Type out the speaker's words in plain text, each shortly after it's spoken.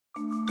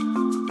Hello,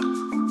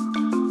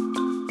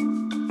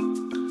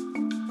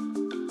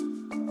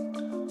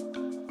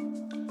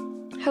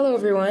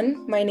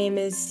 everyone. My name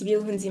is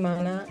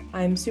Sybille.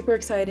 I'm super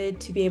excited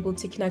to be able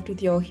to connect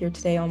with you all here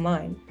today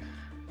online.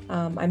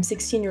 I'm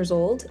 16 years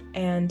old,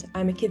 and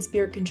I'm a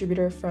KidSpirit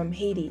contributor from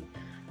Haiti.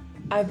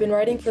 I've been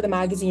writing for the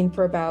magazine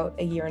for about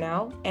a year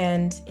now,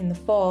 and in the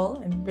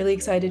fall, I'm really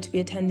excited to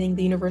be attending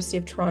the University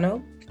of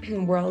Toronto,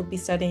 where I'll be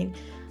studying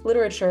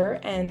literature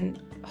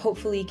and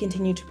hopefully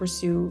continue to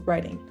pursue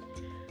writing.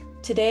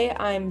 Today,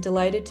 I'm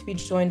delighted to be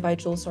joined by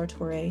Joel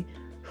Sartore,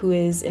 who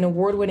is an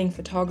award-winning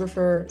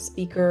photographer,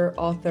 speaker,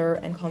 author,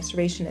 and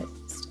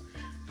conservationist.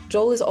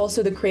 Joel is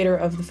also the creator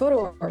of the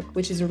Photo Arc,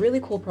 which is a really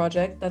cool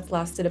project that's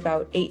lasted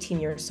about 18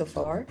 years so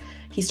far.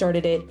 He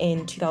started it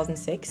in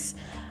 2006,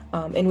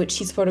 in which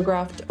he's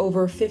photographed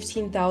over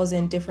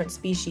 15,000 different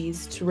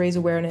species to raise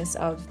awareness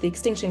of the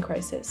extinction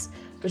crisis,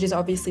 which is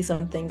obviously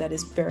something that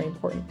is very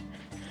important.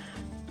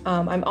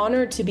 I'm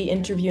honored to be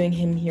interviewing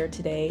him here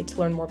today to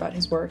learn more about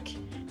his work,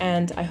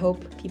 and I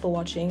hope people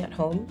watching at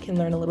home can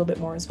learn a little bit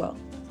more as well.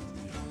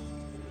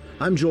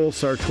 I'm Joel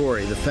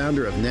Sartore, the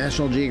founder of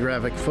National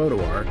Geographic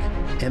Photo Arc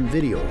and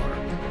Video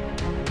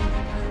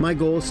Arc. My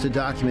goal is to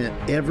document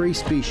every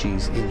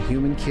species in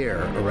human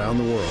care around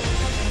the world.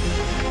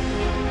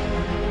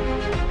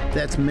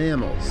 That's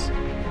mammals,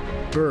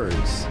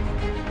 birds,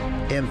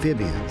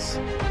 amphibians,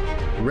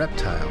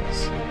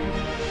 reptiles,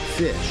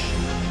 fish,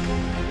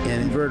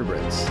 and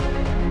invertebrates.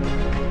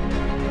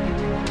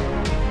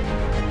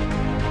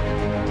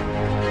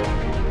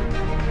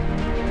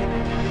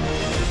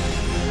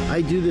 I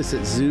do this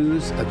at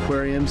zoos,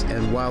 aquariums,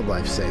 and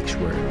wildlife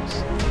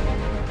sanctuaries.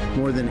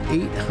 More than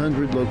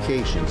 800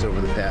 locations over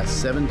the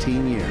past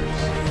 17 years.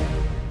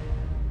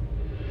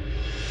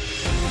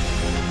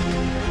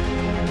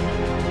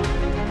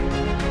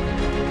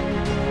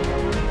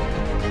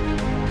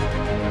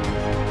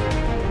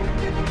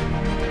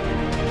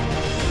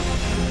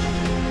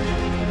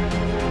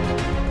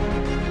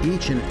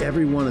 Each and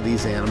every one of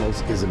these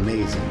animals is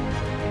amazing.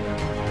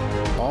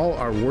 All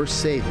are worth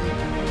saving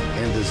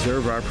and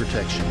deserve our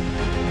protection.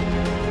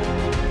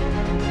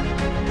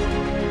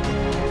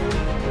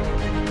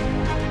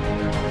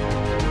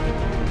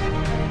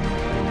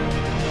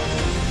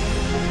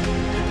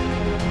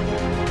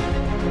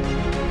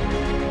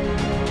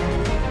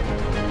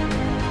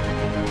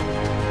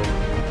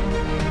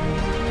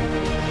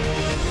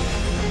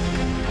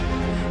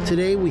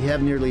 Today we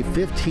have nearly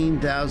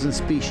 15,000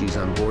 species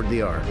on board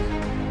the Ark.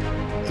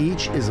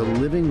 Each is a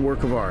living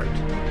work of art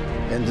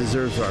and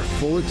deserves our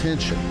full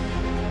attention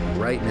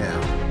right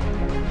now,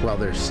 while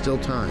there's still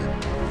time.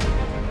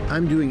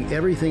 I'm doing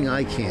everything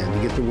I can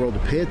to get the world to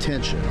pay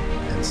attention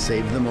and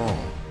save them all.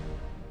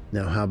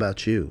 Now, how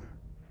about you?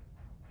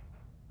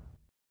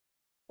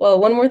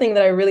 Well, one more thing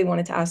that I really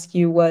wanted to ask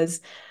you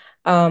was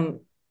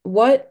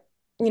what,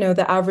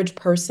 the average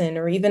person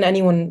or even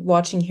anyone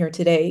watching here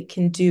today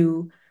can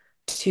do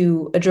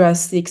to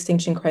address the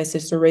extinction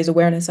crisis or raise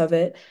awareness of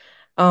it,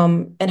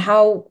 and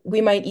how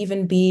we might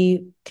even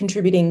be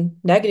contributing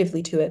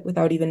negatively to it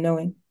without even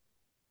knowing.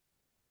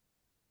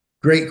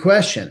 Great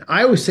question.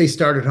 I always say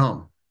start at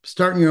home.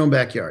 Start in your own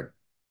backyard.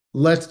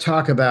 Let's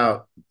talk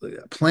about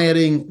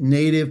planting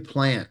native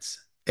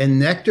plants and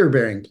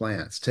nectar-bearing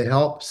plants to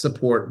help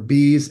support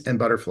bees and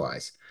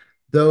butterflies.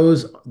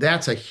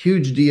 That's a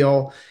huge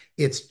deal.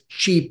 It's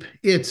cheap,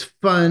 it's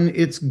fun,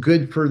 it's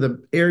good for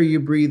the air you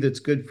breathe, it's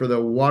good for the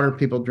water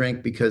people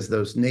drink, because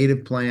those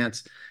native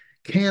plants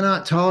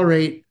cannot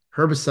tolerate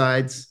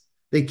herbicides.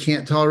 They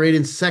can't tolerate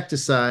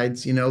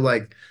insecticides.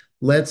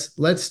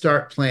 Let's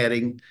start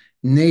planting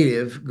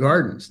native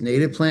gardens,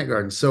 native plant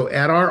gardens. So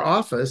at our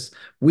office,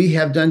 we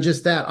have done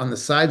just that. On the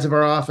sides of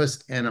our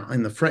office and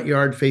in the front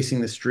yard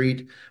facing the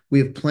street, we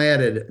have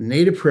planted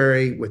native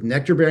prairie with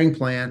nectar-bearing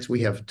plants.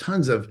 We have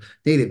tons of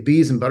native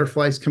bees and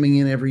butterflies coming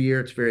in every year.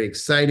 It's very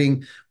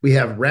exciting. We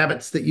have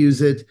rabbits that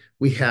use it.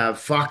 We have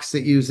fox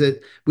that use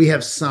it. We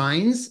have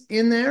signs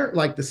in there,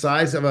 like the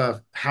size of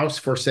a house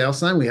for sale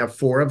sign. We have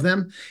 4 of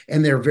them,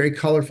 and they're very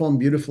colorful and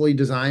beautifully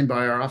designed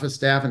by our office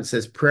staff. And it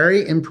says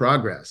prairie in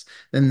progress.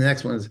 Then the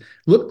next one is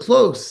look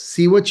close,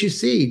 see what you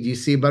see. Do you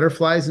see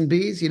butterflies and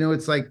bees?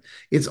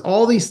 It's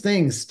all these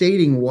things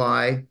stating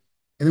why.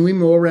 And then we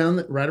mow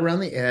right around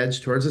the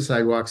edge towards the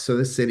sidewalk so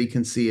the city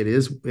can see it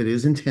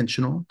is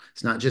intentional.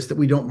 It's not just that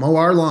we don't mow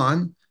our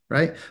lawn,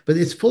 right? But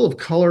it's full of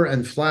color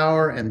and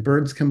flower, and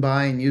birds come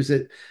by and use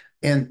it.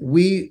 And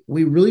we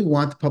really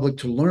want the public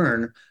to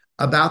learn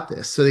about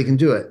this so they can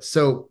do it.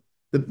 So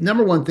the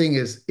number one thing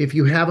is, if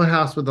you have a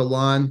house with a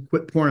lawn,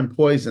 quit pouring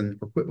poison,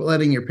 or quit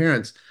letting your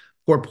parents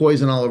pour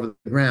poison all over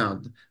the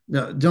ground.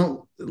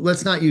 No,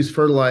 let's not use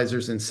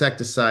fertilizers,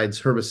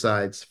 insecticides,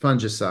 herbicides,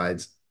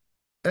 fungicides.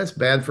 That's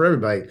bad for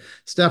everybody.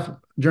 Stuff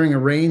during a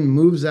rain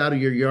moves out of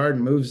your yard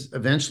and moves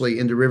eventually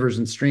into rivers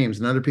and streams,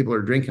 and other people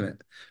are drinking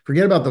it.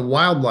 Forget about the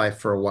wildlife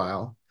for a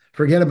while.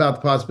 Forget about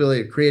the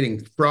possibility of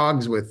creating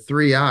frogs with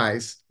 3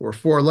 eyes or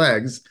 4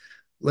 legs.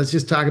 Let's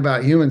just talk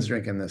about humans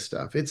drinking this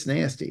stuff. It's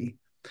nasty.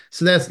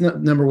 So that's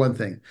number one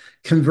thing.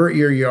 Convert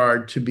your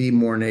yard to be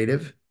more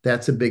native.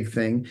 That's a big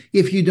thing.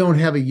 If you don't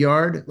have a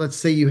yard, let's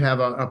say you have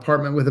an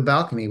apartment with a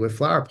balcony with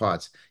flower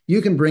pots,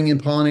 you can bring in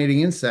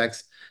pollinating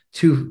insects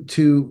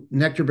to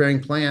nectar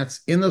bearing plants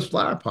in those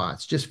flower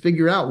pots. Just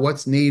figure out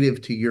what's native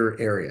to your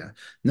area,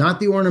 not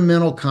the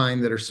ornamental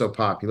kind that are so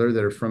popular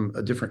that are from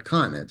a different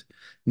continent.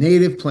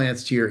 Native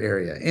plants to your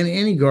area. And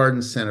any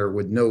garden center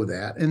would know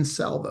that and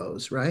sell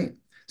those, right?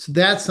 So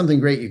that's something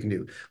great you can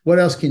do. What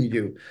else can you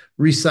do?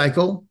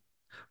 Recycle.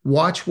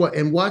 Watch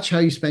how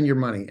you spend your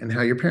money and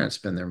how your parents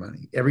spend their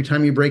money. Every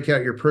time you break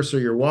out your purse or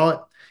your wallet,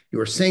 you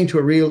are saying to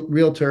a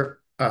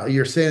realtor,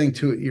 you're saying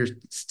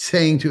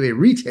to a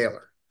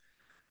retailer,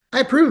 I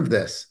approve of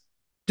this.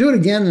 Do it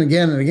again and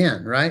again and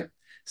again, right?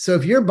 So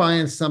if you're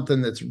buying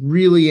something that's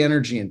really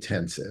energy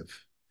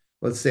intensive,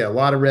 let's say a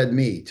lot of red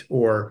meat,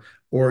 or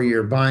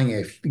you're buying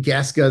a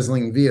gas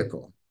guzzling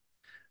vehicle,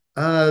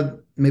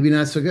 maybe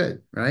not so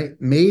good, right?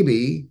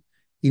 Maybe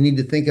you need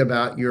to think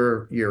about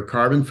your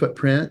carbon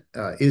footprint.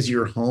 Is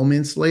your home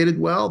insulated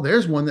well?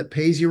 There's one that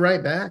pays you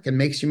right back and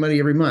makes you money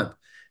every month.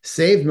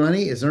 Saved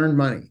money is earned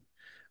money.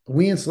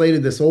 We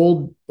insulated this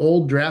old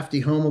drafty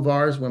home of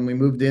ours when we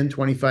moved in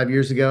 25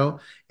 years ago,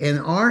 and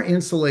our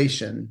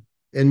insulation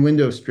and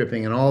window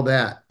stripping and all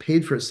that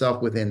paid for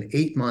itself within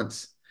 8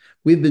 months.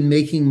 We've been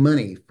making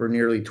money for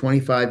nearly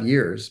 25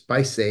 years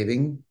by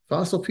saving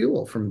fossil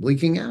fuel from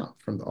leaking out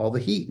from all the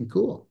heat and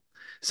cool.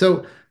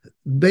 So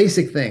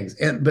basic things.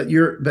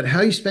 But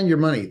how you spend your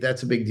money,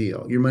 that's a big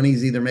deal. Your money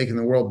is either making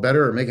the world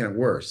better or making it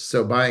worse.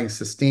 So buying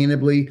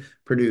sustainably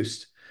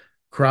produced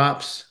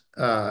crops,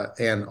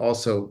 and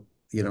also,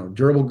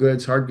 durable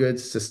goods, hard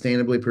goods,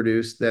 sustainably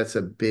produced, that's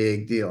a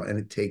big deal. And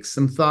it takes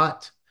some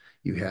thought.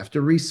 You have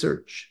to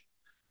research,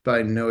 but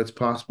I know it's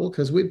possible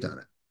because we've done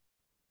it.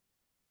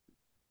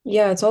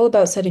 Yeah, it's all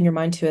about setting your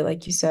mind to it,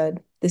 like you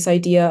said. This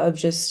idea of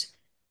just,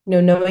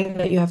 knowing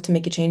that you have to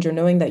make a change or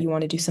knowing that you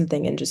want to do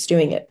something and just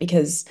doing it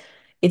because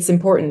it's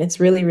important. It's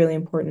really, really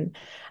important.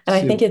 And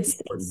I think Super it's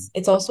important. it's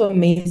it's also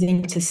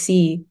amazing to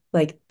see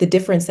like the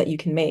difference that you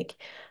can make.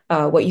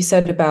 What you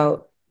said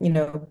about,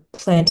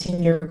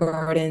 planting your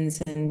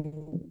gardens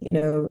and,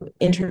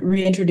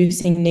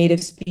 reintroducing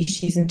native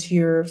species into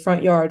your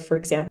front yard, for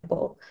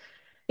example.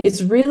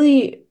 It's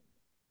really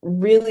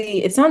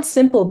really it sounds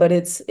simple, but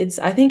it's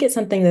I think it's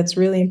something that's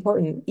really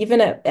important.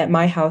 Even at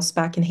my house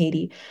back in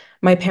Haiti,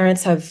 my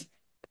parents have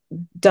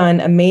done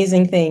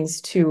amazing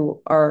things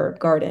to our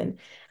garden.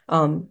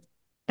 Um,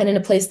 and in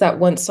a place that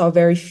once saw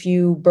very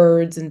few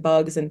birds and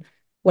bugs and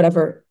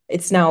whatever,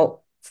 it's now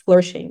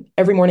flourishing.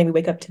 Every morning we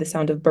wake up to the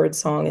sound of bird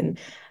song and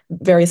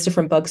various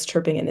different bugs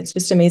chirping, and it's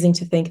just amazing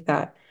to think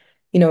that,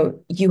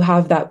 you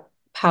have that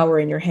power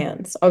in your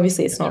hands.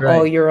 Obviously, it's That's not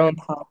all right. your own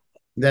power.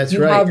 That's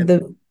You right. have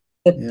the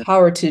Yeah.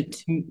 power to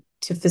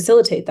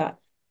facilitate that.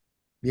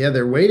 Yeah,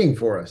 they're waiting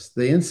for us.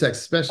 The insects,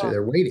 especially,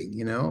 they're waiting.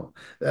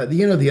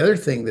 The other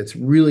thing that's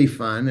really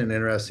fun and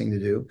interesting to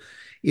do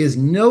is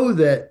know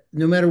that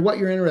no matter what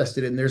you're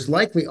interested in, there's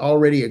likely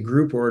already a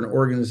group or an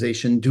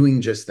organization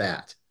doing just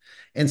that.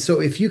 And so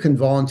if you can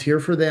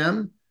volunteer for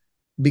them,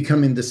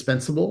 become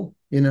indispensable,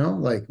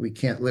 like we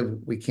can't live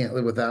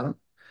without them.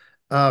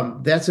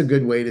 That's a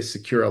good way to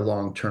secure a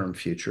long-term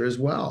future as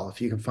well.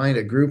 If you can find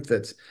a group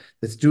that's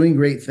doing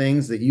great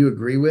things that you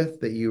agree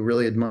with, that you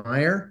really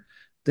admire,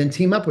 then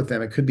team up with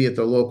them. It could be at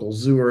the local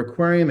zoo or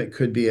aquarium. It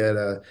could be at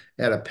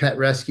a pet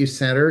rescue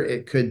center.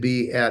 It could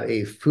be at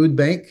a food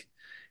bank.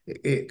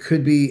 It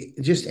could be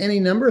just any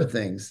number of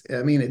things.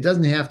 I mean, it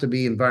doesn't have to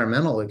be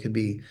environmental. It could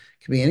be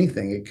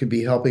anything. It could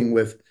be helping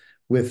with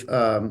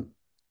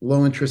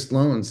low interest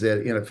loans at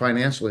in a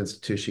financial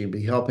institution. It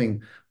could be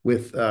helping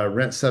with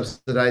rent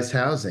subsidized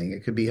housing.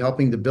 It could be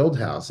helping to build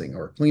housing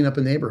or clean up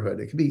a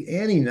neighborhood. It could be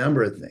any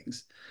number of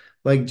things.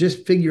 Like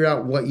just figure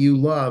out what you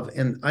love.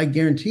 And I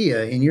guarantee you,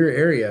 in your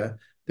area,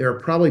 there are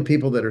probably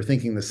people that are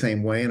thinking the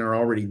same way and are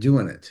already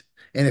doing it.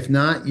 And if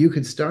not, you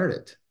could start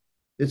it.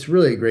 It's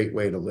really a great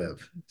way to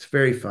live. It's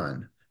very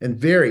fun and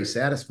very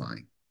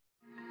satisfying.